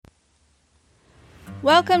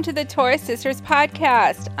Welcome to the Torah Sisters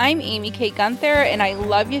podcast. I'm Amy K. Gunther, and I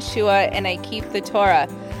love Yeshua, and I keep the Torah.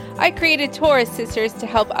 I created Torah Sisters to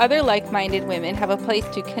help other like-minded women have a place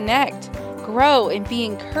to connect, grow, and be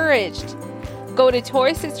encouraged. Go to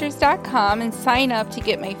TorahSisters.com and sign up to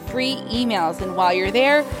get my free emails. And while you're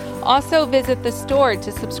there, also visit the store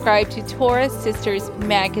to subscribe to Torah Sisters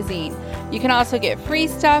magazine. You can also get free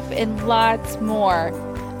stuff and lots more.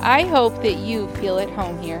 I hope that you feel at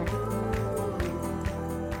home here.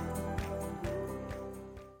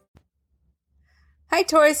 Hi,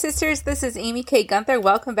 Torah Sisters. This is Amy K. Gunther.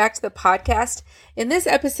 Welcome back to the podcast. In this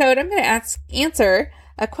episode, I'm going to answer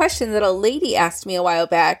a question that a lady asked me a while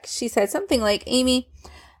back. She said something like, Amy,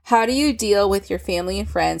 how do you deal with your family and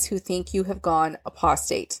friends who think you have gone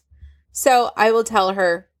apostate? So I will tell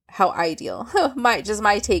her how I deal, just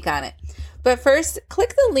my take on it. But first,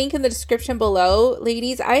 click the link in the description below,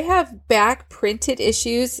 ladies. I have back printed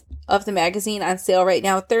issues of the magazine on sale right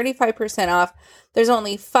now, 35% off. There's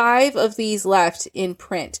only 5 of these left in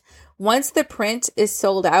print. Once the print is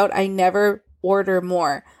sold out, I never order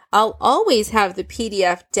more. I'll always have the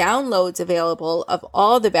PDF downloads available of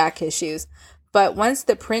all the back issues, but once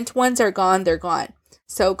the print ones are gone, they're gone.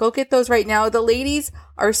 So go get those right now. The ladies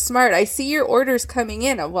are smart. I see your orders coming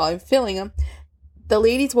in while I'm filling them. The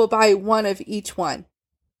ladies will buy one of each one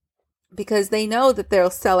because they know that they'll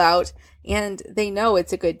sell out and they know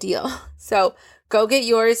it's a good deal. So go get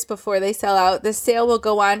yours before they sell out. The sale will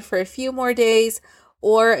go on for a few more days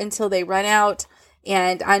or until they run out.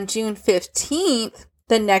 And on June 15th,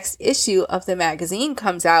 the next issue of the magazine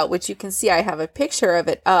comes out, which you can see I have a picture of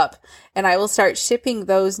it up. And I will start shipping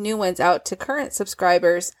those new ones out to current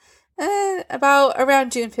subscribers about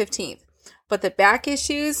around June 15th. But the back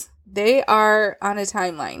issues, they are on a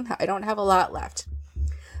timeline. I don't have a lot left.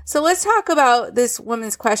 So let's talk about this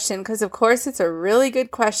woman's question, because of course it's a really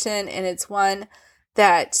good question, and it's one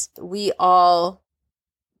that we all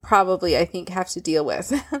probably, I think, have to deal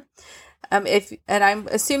with. And I'm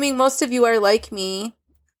assuming most of you are like me.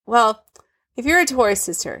 Well, if you're a Torah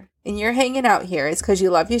sister and you're hanging out here, it's because you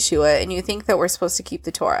love Yeshua and you think that we're supposed to keep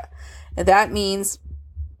the Torah. And that means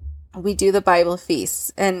we do the Bible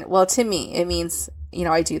feasts. And well, to me, it means,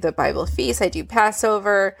 I do the Bible feasts. I do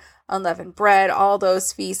Passover, unleavened bread, all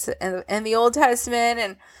those feasts in the Old Testament.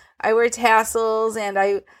 And I wear tassels and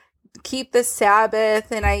I keep the Sabbath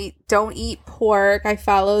and I don't eat pork. I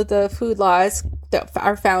follow the food laws that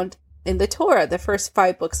are found in the Torah, the first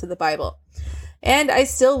 5 books of the Bible. And I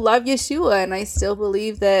still love Yeshua, and I still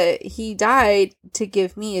believe that he died to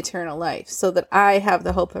give me eternal life so that I have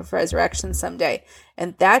the hope of resurrection someday.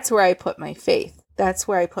 And that's where I put my faith. That's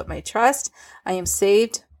where I put my trust. I am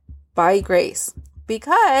saved by grace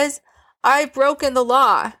because I've broken the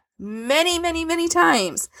law many, many, many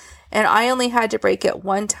times. And I only had to break it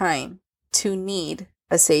one time to need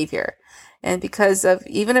a savior. And because of,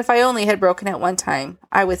 even if I only had broken it one time,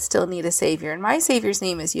 I would still need a savior. And my savior's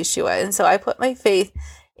name is Yeshua. And so I put my faith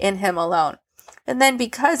in him alone. And then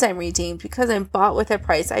because I'm redeemed, because I'm bought with a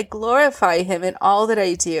price, I glorify him in all that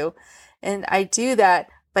I do. And I do that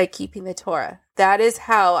by keeping the Torah. That is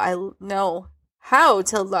how I know how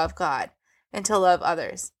to love God and to love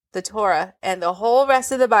others. The Torah and the whole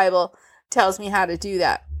rest of the Bible tells me how to do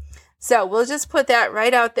that. So we'll just put that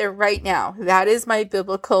right out there right now. That is my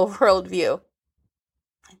biblical worldview.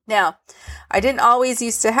 Now, I didn't always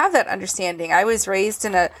used to have that understanding. I was raised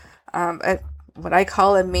in a what I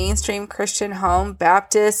call a mainstream Christian home,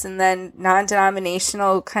 Baptist, and then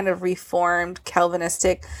non-denominational, kind of Reformed,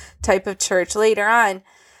 Calvinistic type of church later on.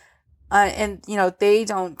 And they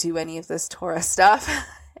don't do any of this Torah stuff.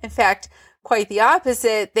 In fact, quite the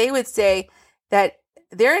opposite. They would say that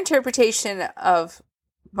their interpretation of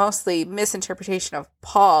mostly misinterpretation of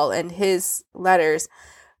Paul and his letters,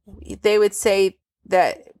 they would say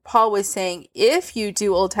that Paul was saying, if you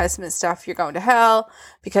do Old Testament stuff, you're going to hell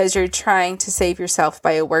because you're trying to save yourself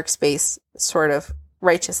by a works-based sort of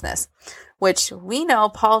righteousness, which we know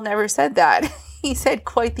Paul never said that. He said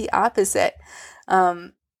quite the opposite.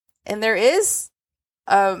 And there is,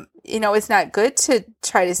 it's not good to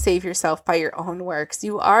try to save yourself by your own works.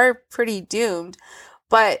 You are pretty doomed,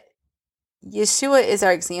 but Yeshua is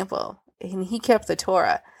our example, and he kept the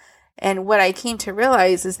Torah. And what I came to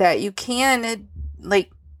realize is that you can,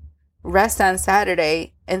 rest on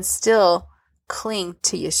Saturday and still cling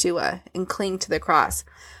to Yeshua and cling to the cross.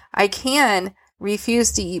 I can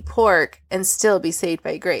refuse to eat pork and still be saved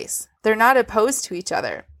by grace. They're not opposed to each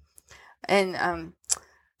other. And,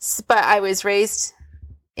 but I was raised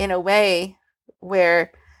in a way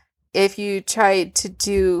where if you tried to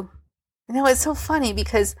do, it's so funny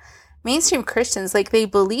because mainstream Christians, they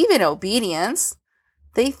believe in obedience.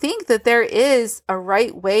 they think that there is a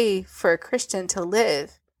right way for a Christian to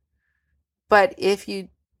live. But if you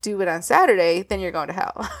do it on Saturday, then you're going to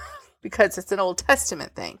hell because it's an Old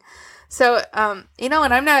Testament thing. So, and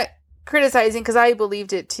I'm not criticizing because I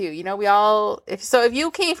believed it too. If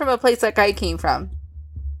you came from a place like I came from,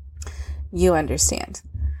 you understand.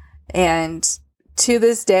 And to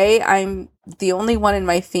this day, I'm the only one in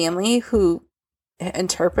my family who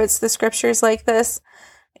interprets the scriptures like this.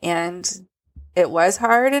 And it was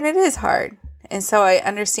hard and it is hard. And so I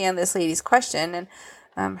understand this lady's question.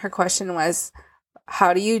 And her question was,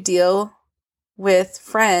 how do you deal with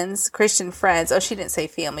friends, Christian friends? Oh, she didn't say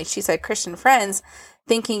family. She said Christian friends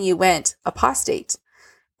thinking you went apostate.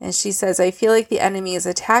 And she says, I feel like the enemy is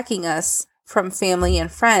attacking us from family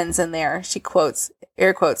and friends. And there she quotes,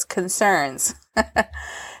 air quotes, concerns.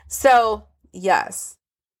 So, yes.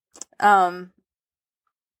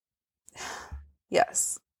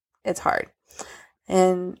 Yes, it's hard.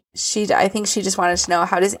 And I think she just wanted to know,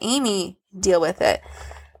 how does Amy deal with it?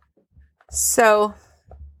 So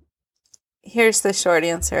here's the short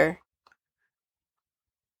answer.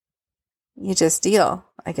 You just deal,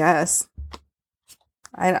 I guess.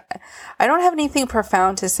 I don't have anything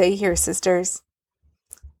profound to say here, sisters.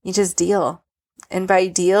 You just deal. And by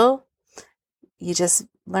deal, you just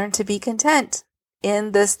learn to be content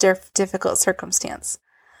in this difficult circumstance.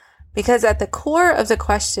 Because at the core of the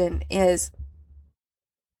question is,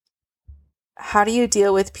 how do you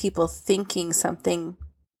deal with people thinking something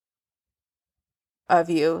of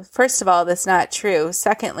you? First of all, that's not true.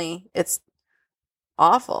 Secondly, it's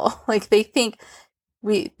awful. Like they think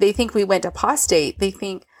we went apostate. They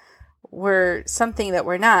think we're something that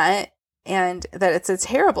we're not, and that it's a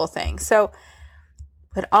terrible thing. So,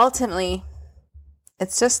 but ultimately,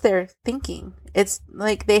 it's just their thinking. It's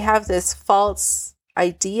like they have this false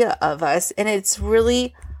idea of us, and it's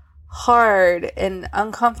really hard and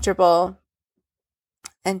uncomfortable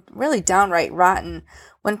and really downright rotten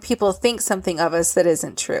when people think something of us that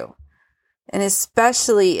isn't true. And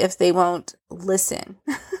especially if they won't listen.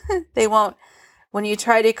 When you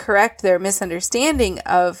try to correct their misunderstanding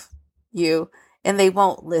of you and they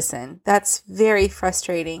won't listen, that's very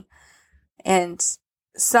frustrating. And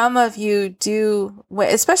some of you do,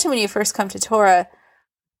 especially when you first come to Torah,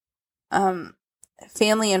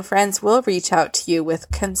 family and friends will reach out to you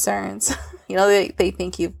with concerns. They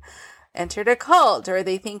think you've entered a cult, or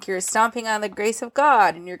they think you're stomping on the grace of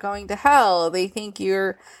God and you're going to hell. They think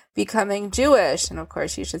you're becoming Jewish. And of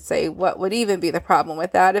course you should say, what would even be the problem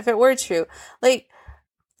with that if it were true? They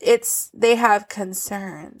have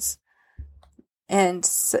concerns. And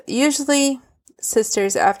usually,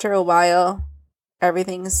 sisters, after a while,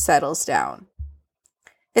 everything settles down.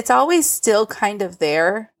 It's always still kind of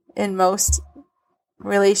there in most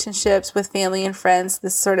relationships with family and friends,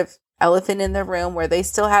 this sort of elephant in the room where they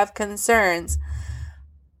still have concerns,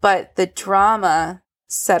 but the drama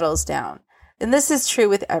settles down. And this is true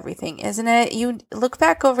with everything, isn't it? You look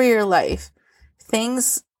back over your life,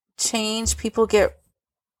 things change, people get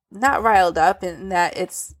not riled up in that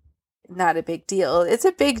it's not a big deal. It's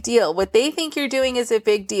a big deal. What they think you're doing is a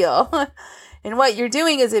big deal. And what you're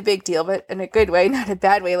doing is a big deal, but in a good way, not a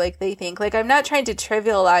bad way like they think. I'm not trying to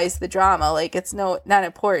trivialize the drama. It's not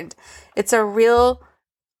important. It's a real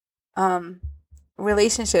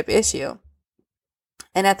relationship issue.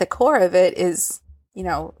 And at the core of it is,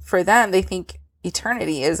 for them, they think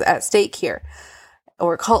eternity is at stake here,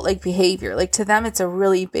 or cult-like behavior. To them, it's a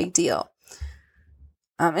really big deal.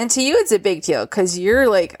 And to you, it's a big deal because you're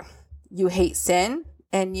you hate sin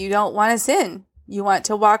and you don't want to sin. You want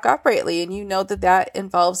to walk uprightly, and you know that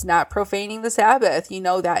involves not profaning the Sabbath. You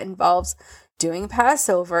know that involves doing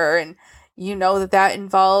Passover, and you know that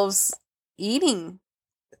involves eating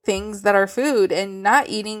things that are food and not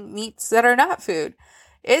eating meats that are not food.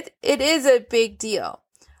 It is a big deal.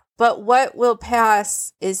 But what will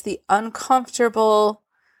pass is the uncomfortable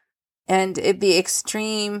and the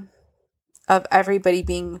extreme of everybody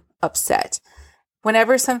being upset.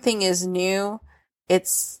 Whenever something is new,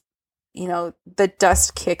 it's the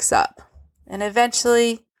dust kicks up. And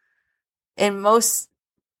eventually, in most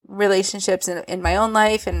relationships in my own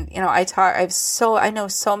life, and I know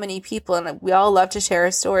so many people, and we all love to share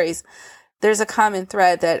our stories. There's a common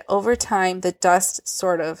thread that over time the dust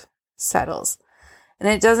sort of settles. And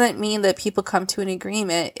it doesn't mean that people come to an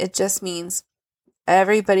agreement. It just means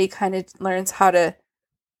everybody kind of learns how to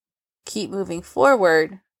keep moving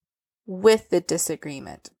forward with the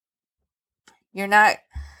disagreement. You're not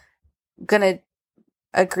going to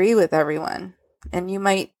agree with everyone, and you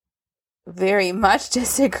might very much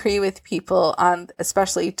disagree with people on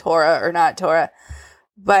especially Torah or not Torah,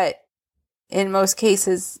 but in most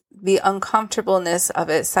cases, the uncomfortableness of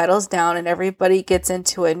it settles down and everybody gets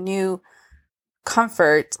into a new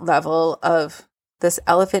comfort level of this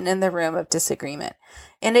elephant in the room of disagreement.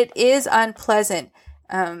 And it is unpleasant.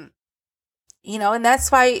 And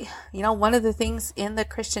that's why, one of the things in the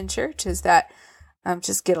Christian church is that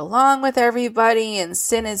just get along with everybody, and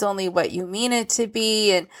sin is only what you mean it to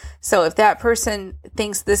be. And so if that person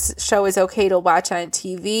thinks this show is okay to watch on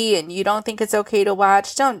TV and you don't think it's okay to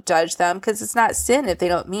watch, don't judge them, because it's not sin if they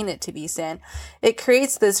don't mean it to be sin. It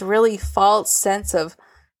creates this really false sense of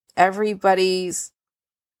everybody's,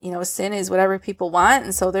 sin is whatever people want.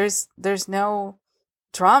 And so there's no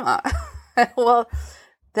drama. Well,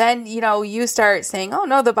 then, you start saying, oh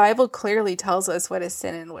no, the Bible clearly tells us what is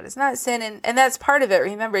sin and what is not sin. And that's part of it.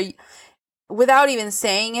 Remember, without even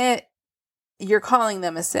saying it, you're calling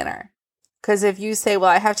them a sinner. Because if you say, well,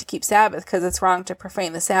 I have to keep Sabbath because it's wrong to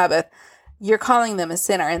profane the Sabbath, you're calling them a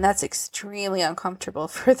sinner. And that's extremely uncomfortable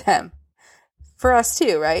for them. For us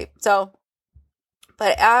too, right? So,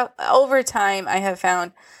 but over time, I have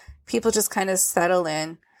found people just kind of settle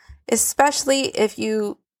in, especially if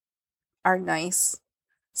you are nice.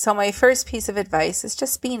 So my first piece of advice is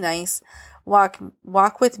just be nice. Walk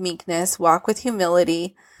with meekness, walk with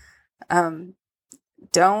humility.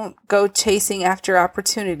 Don't go chasing after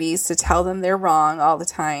opportunities to tell them they're wrong all the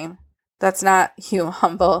time. That's not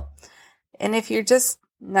humble. And if you're just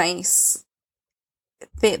nice,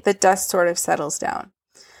 the dust sort of settles down.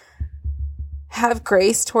 Have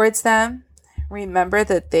grace towards them. Remember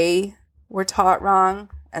that they were taught wrong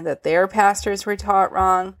and that their pastors were taught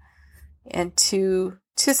wrong. And to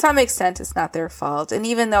some extent, it's not their fault. And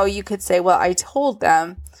even though you could say, well, I told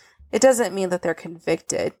them, it doesn't mean that they're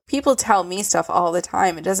convicted. People tell me stuff all the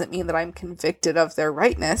time. It doesn't mean that I'm convicted of their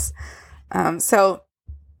rightness. So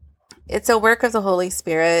it's a work of the Holy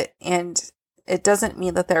Spirit, and it doesn't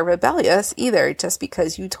mean that they're rebellious either, just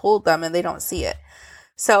because you told them and they don't see it.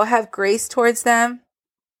 So have grace towards them.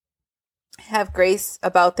 Have grace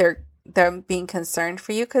about them being concerned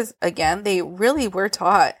for you, because again, they really were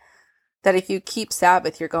taught that if you keep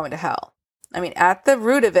Sabbath, you're going to hell. I mean, at the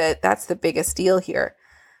root of it, that's the biggest deal here.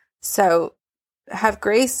 So have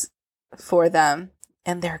grace for them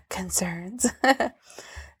and their concerns.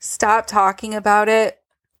 Stop talking about it.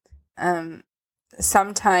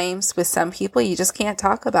 Sometimes with some people, you just can't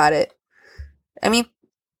talk about it. I mean,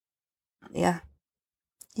 yeah,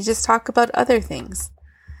 you just talk about other things.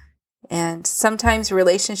 And sometimes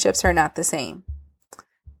relationships are not the same.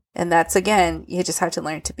 And that's, again, you just have to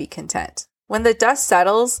learn to be content. When the dust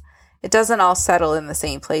settles, it doesn't all settle in the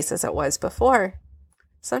same place as it was before.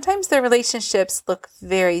 Sometimes the relationships look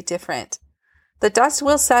very different. The dust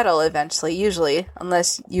will settle eventually, usually,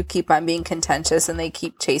 unless you keep on being contentious and they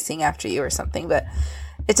keep chasing after you or something. But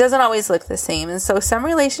it doesn't always look the same. And so some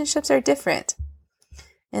relationships are different.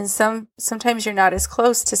 And sometimes you're not as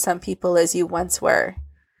close to some people as you once were.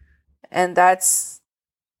 And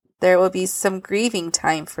there will be some grieving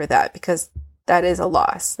time for that, because that is a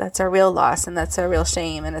loss. That's a real loss, and that's a real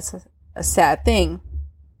shame, and it's a sad thing.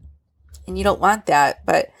 And you don't want that.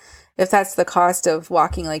 But if that's the cost of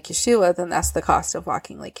walking like Yeshua, then that's the cost of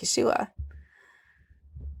walking like Yeshua.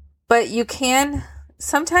 But you can,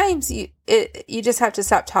 sometimes you just have to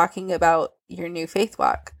stop talking about your new faith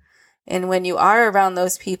walk. And when you are around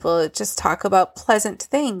those people, just talk about pleasant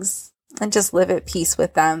things and just live at peace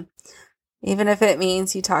with them. Even if it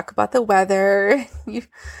means you talk about the weather,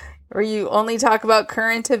 or you only talk about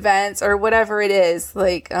current events or whatever it is.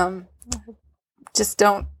 Like, you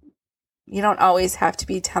don't always have to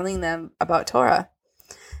be telling them about Torah.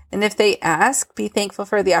 And if they ask, be thankful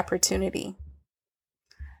for the opportunity.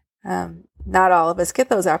 Not all of us get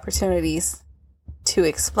those opportunities to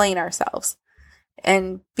explain ourselves.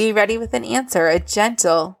 And be ready with an answer, a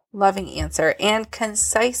gentle, loving answer, and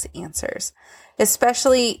concise answers.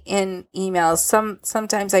 Especially in emails.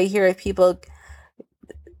 Sometimes I hear of people,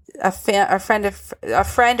 a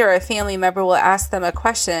friend or a family member will ask them a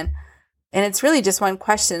question, and it's really just one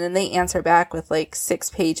question, and they answer back with like 6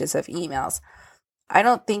 pages of emails. I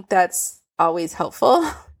don't think that's always helpful.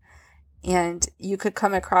 And you could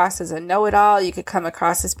come across as a know-it-all. You could come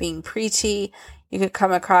across as being preachy. You could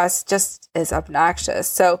come across just as obnoxious.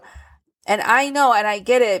 So, and I know, and I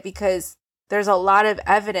get it, because there's a lot of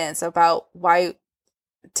evidence about why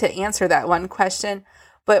to answer that one question,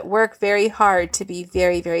 but work very hard to be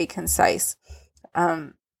very, very concise,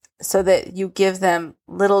 so that you give them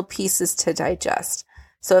little pieces to digest.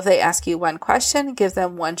 So if they ask you one question, give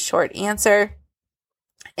them one short answer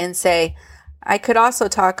and say, I could also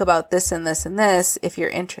talk about this and this and this if you're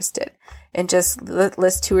interested, and just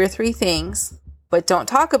list 2 or 3 things but don't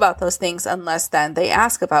talk about those things unless then they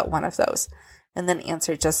ask about one of those, and then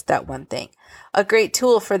answer just that one thing. A great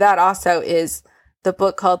tool for that also is the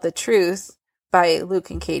book called The Truth by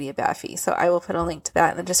Luke and Katie Baffy. So I will put a link to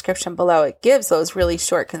that in the description below. It gives those really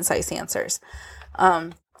short, concise answers.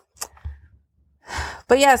 But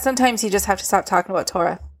yeah, sometimes you just have to stop talking about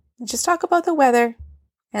Torah and just talk about the weather,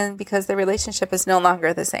 and because the relationship is no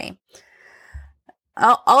longer the same.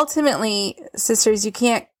 Ultimately, sisters, you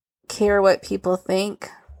can't care what people think,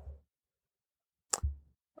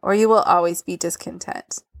 or you will always be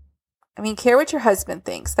discontent. I mean, care what your husband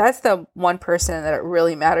thinks. That's the one person that it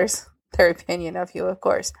really matters, their opinion of you, of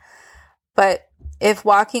course. But if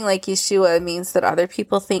walking like Yeshua means that other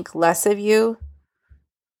people think less of you,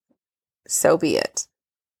 so be it.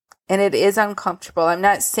 And it is uncomfortable. I'm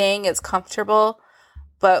not saying it's comfortable,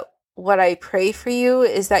 but what I pray for you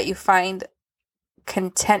is that you find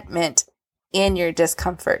contentment in your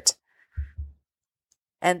discomfort.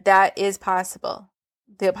 And that is possible.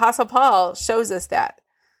 The Apostle Paul shows us that.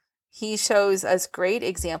 He shows us great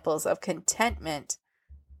examples of contentment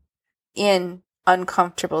in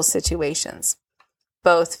uncomfortable situations,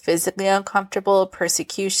 both physically uncomfortable,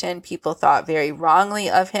 persecution, people thought very wrongly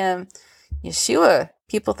of him. Yeshua,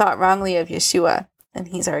 people thought wrongly of Yeshua, and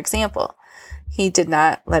he's our example. He did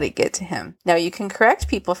not let it get to him. Now, you can correct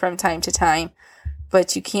people from time to time,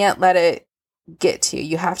 but you can't let it get to you.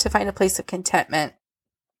 You have to find a place of contentment,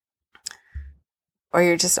 or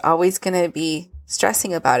you're just always going to be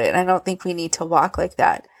stressing about it. And I don't think we need to walk like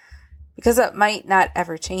that, because it might not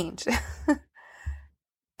ever change.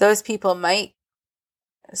 Those people might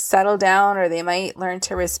settle down, or they might learn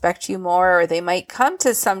to respect you more, or they might come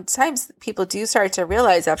to, sometimes people do start to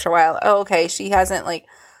realize after a while, oh, okay, she hasn't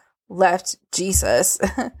left Jesus.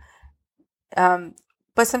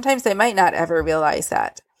 But sometimes they might not ever realize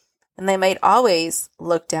that. And they might always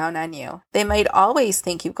look down on you. They might always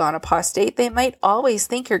think you've gone apostate. They might always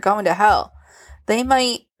think you're going to hell. They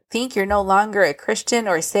might think you're no longer a Christian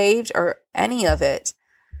or saved or any of it.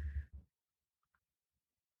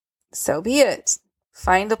 So be it.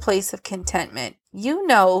 Find a place of contentment. You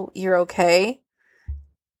know you're okay.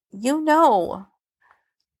 You know.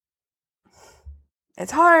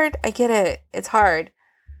 It's hard. I get it. It's hard.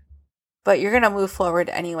 But you're going to move forward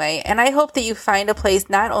anyway. And I hope that you find a place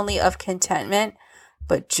not only of contentment,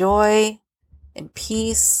 but joy and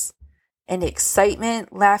peace and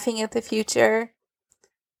excitement, laughing at the future.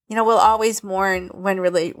 You know, we'll always mourn when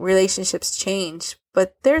relationships change,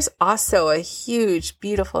 but there's also a huge,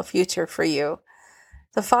 beautiful future for you.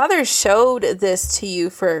 The Father showed this to you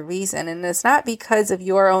for a reason, and it's not because of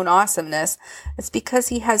your own awesomeness. It's because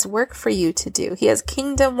He has work for you to do. He has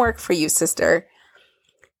kingdom work for you, sister.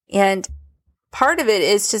 And part of it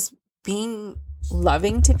is just being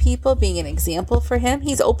loving to people, being an example for Him.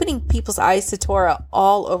 He's opening people's eyes to Torah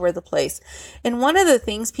all over the place. And one of the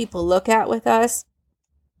things people look at with us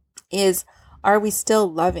is, are we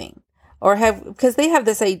still loving? Or because they have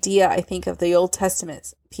this idea, I think, of the Old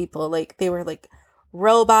Testament people, they were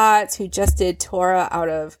robots who just did Torah out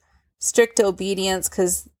of strict obedience,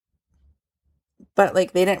 but they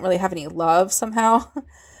didn't really have any love somehow.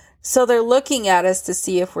 So they're looking at us to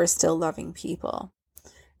see if we're still loving people.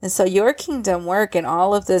 And so your kingdom work and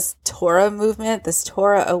all of this Torah movement, this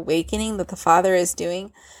Torah awakening that the Father is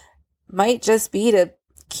doing, might just be to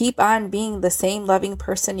keep on being the same loving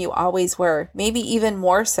person you always were. Maybe even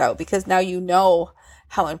more so, because now you know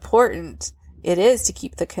how important it is to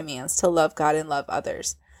keep the commands, to love God and love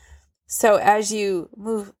others. So as you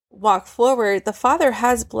walk forward, the Father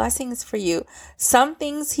has blessings for you. Some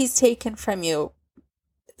things He's taken from you.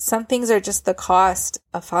 Some things are just the cost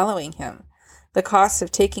of following Him, the cost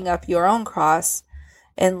of taking up your own cross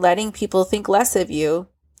and letting people think less of you,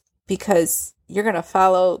 because you're going to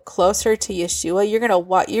follow closer to Yeshua.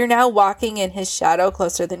 You're now walking in His shadow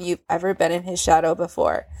closer than you've ever been in His shadow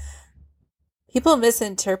before. People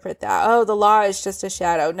misinterpret that. Oh, the law is just a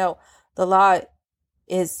shadow. No, the law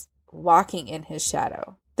is walking in His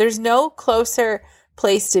shadow. There's no closer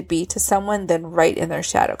place to be to someone than right in their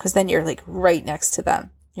shadow, because then you're right next to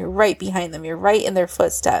them. You're right behind them. You're right in their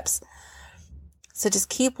footsteps. So just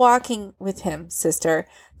keep walking with Him, sister.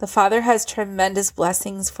 The Father has tremendous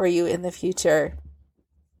blessings for you in the future.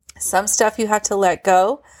 Some stuff you have to let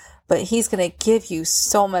go, but He's going to give you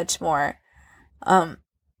so much more.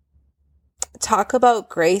 Talk about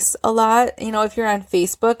grace a lot. If you're on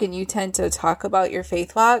Facebook and you tend to talk about your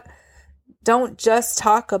faith walk, don't just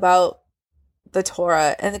talk about the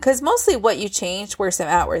Torah. And because mostly what you changed were some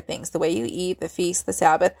outward things, the way you eat, the feast, the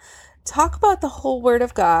Sabbath. Talk about the whole Word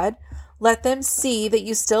of God. Let them see that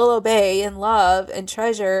you still obey and love and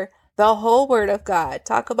treasure the whole Word of God.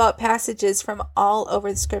 Talk about passages from all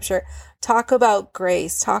over the Scripture. Talk about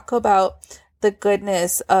grace. Talk about the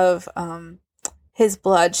goodness of His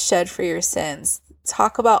blood shed for your sins.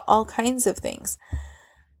 Talk about all kinds of things.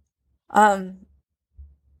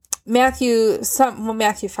 Matthew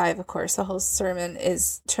 5, of course, the whole sermon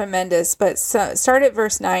is tremendous, but start at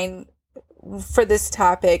verse 9 for this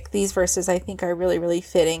topic. These verses I think are really, really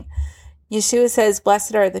fitting. Yeshua says,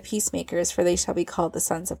 "Blessed are the peacemakers, for they shall be called the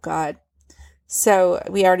sons of God." So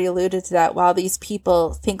we already alluded to that. While these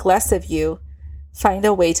people think less of you, find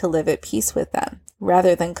a way to live at peace with them,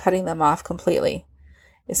 rather than cutting them off completely,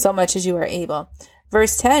 so much as you are able.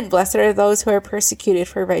 Verse 10, "Blessed are those who are persecuted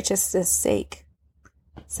for righteousness' sake."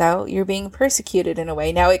 So you're being persecuted in a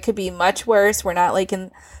way. Now it could be much worse. We're not like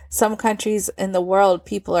in some countries in the world,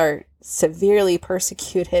 people are severely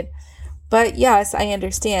persecuted. But yes, I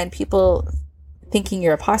understand people thinking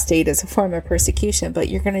you're apostate is a form of persecution, but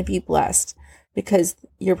you're going to be blessed because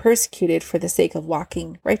you're persecuted for the sake of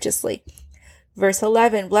walking righteously. Verse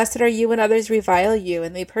 11, "Blessed are you when others revile you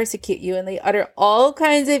and they persecute you and they utter all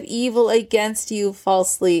kinds of evil against you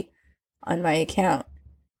falsely on my account."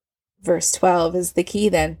 Verse 12 is the key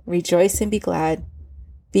then. "Rejoice and be glad.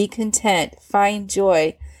 Be content. Find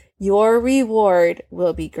joy. Your reward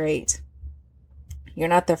will be great." You're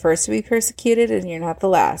not the first to be persecuted and you're not the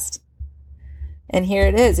last. And here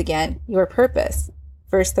it is again, your purpose.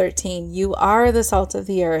 Verse 13, "You are the salt of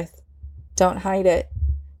the earth. Don't hide it.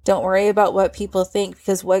 Don't worry about what people think,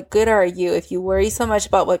 because what good are you if you worry so much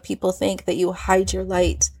about what people think that you hide your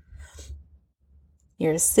light?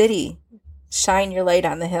 You're a city. Shine your light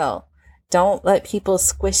on the hill. Don't let people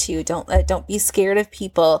squish you. Don't be scared of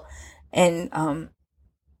people and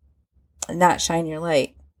not shine your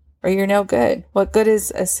light, or you're no good. What good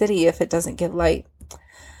is a city if it doesn't give light?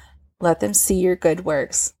 Let them see your good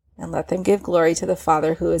works and let them give glory to the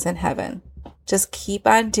Father who is in heaven. Just keep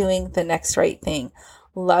on doing the next right thing.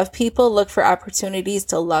 Love people. Look for opportunities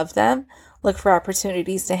to love them. Look for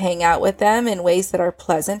opportunities to hang out with them in ways that are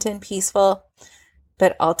pleasant and peaceful.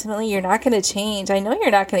 But ultimately, you're not going to change. I know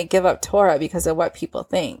you're not going to give up Torah because of what people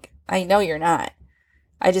think. I know you're not.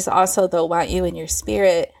 I just also, though, want you in your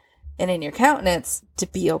spirit and in your countenance to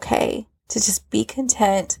be okay, to just be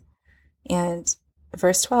content. And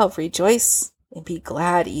verse 12, "Rejoice and be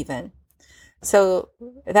glad even." So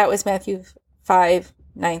that was Matthew 5,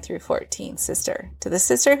 9 through 14, sister. To the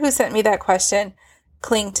sister who sent me that question,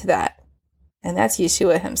 cling to that. And that's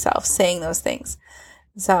Yeshua himself saying those things.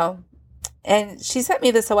 So, and she sent me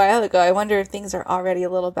this a while ago. I wonder if things are already a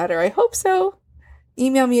little better. I hope so.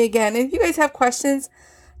 Email me again. If you guys have questions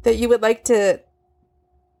that you would like to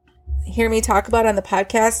hear me talk about on the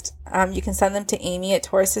podcast, you can send them to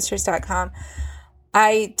amy@torahtsisters.com.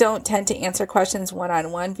 I don't tend to answer questions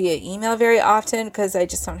one-on-one via email very often because I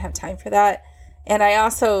just don't have time for that. And I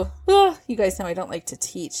also, you guys know I don't like to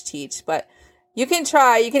teach, but you can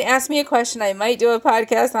try. You can ask me a question. I might do a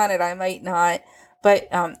podcast on it. I might not. But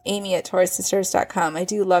amy@torahtsisters.com. I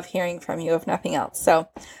do love hearing from you, if nothing else. So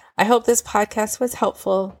I hope this podcast was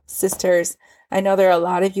helpful, sisters. I know there are a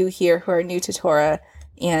lot of you here who are new to Torah,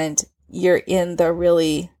 and you're in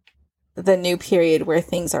the new period where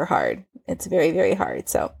things are hard. It's very, very hard.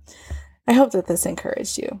 So I hope that this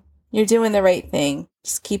encouraged you. You're doing the right thing.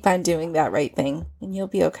 Just keep on doing that right thing, and you'll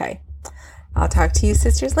be okay. I'll talk to you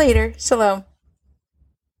sisters later. Shalom.